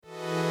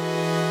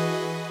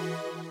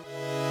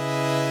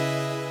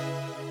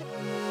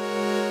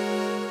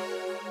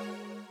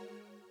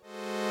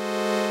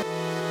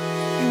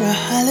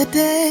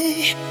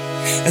holiday.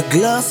 A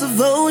glass of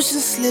ocean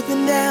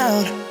slipping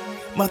down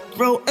my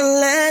throat and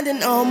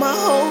landing all my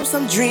hopes.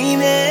 I'm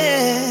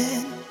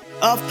dreaming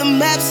off the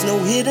maps, no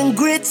hidden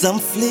grids, I'm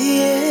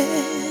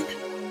fleeing.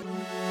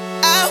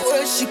 I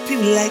worship you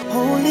like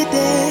holy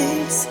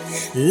days,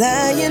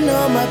 lying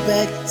on my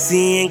back,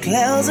 seeing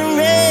clouds and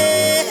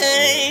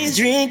rain,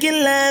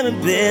 drinking lime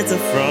and bitter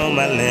from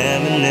my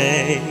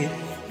lemonade.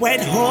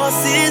 White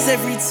horses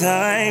every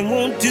time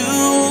won't do.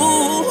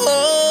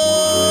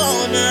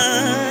 Oh,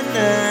 nah,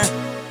 nah.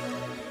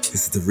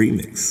 This is the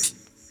remix.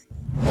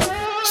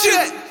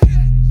 Shit.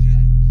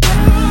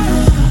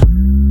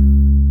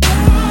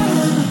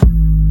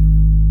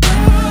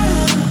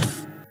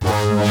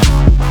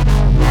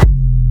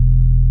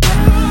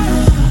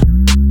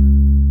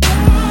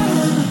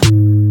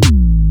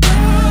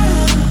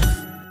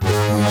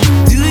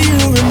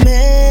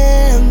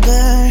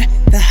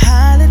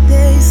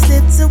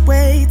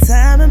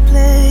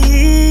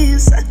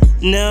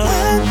 No,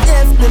 I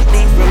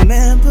definitely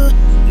remember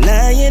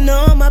lying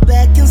on my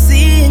back and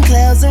seeing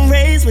clouds and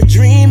rays. We're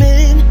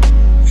dreaming.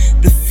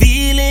 The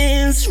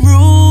feelings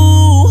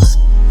rule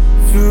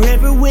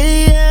forever.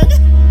 We're young,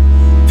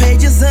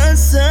 pages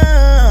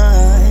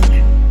unsigned.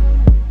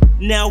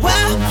 Now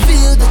I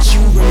feel that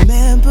you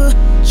remember,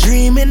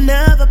 dreaming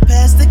of a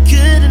past that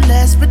couldn't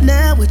last, but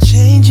now we're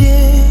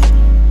changing,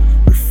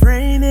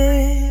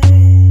 refraining.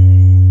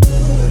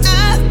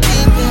 I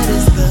think that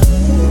is the,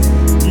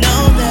 no,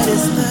 that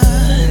is the.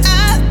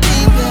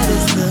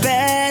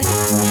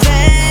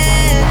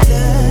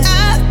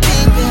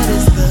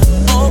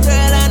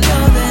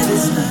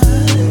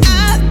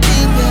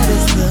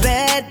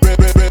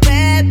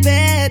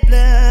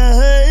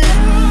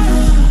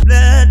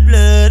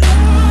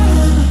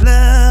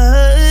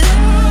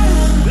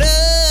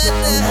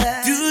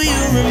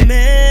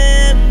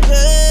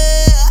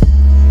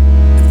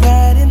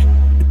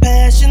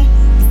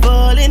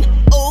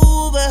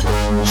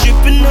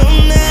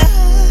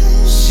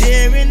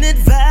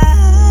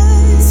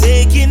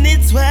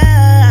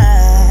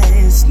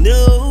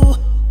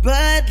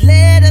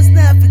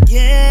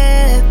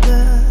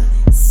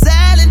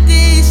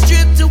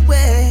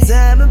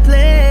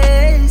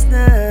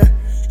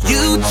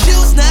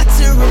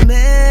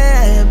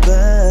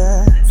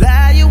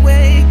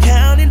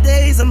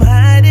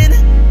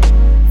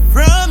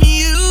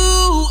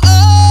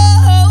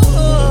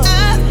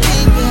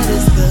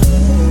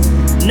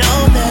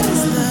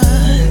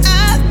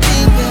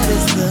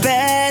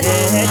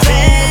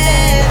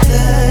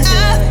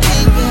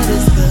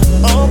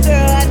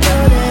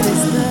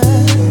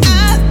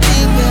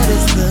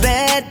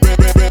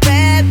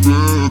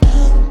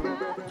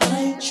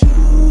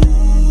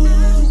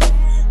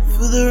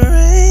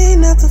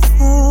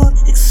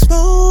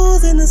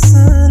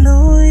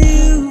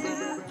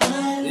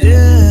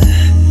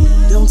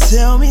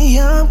 Tell me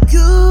I'm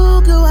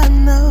cool, girl, I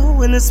know.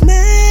 When it's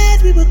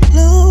mad, we were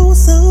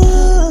closer.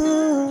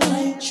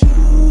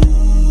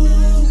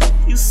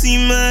 You see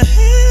my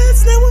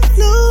hands now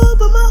afloat,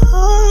 but my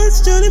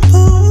heart's joining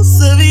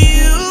pulse of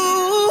you.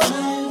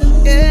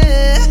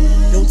 Yeah,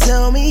 don't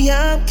tell me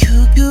I'm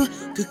cuckoo,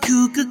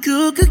 cuckoo,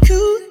 cuckoo,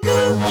 cuckoo,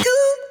 cuckoo,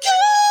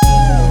 cuckoo.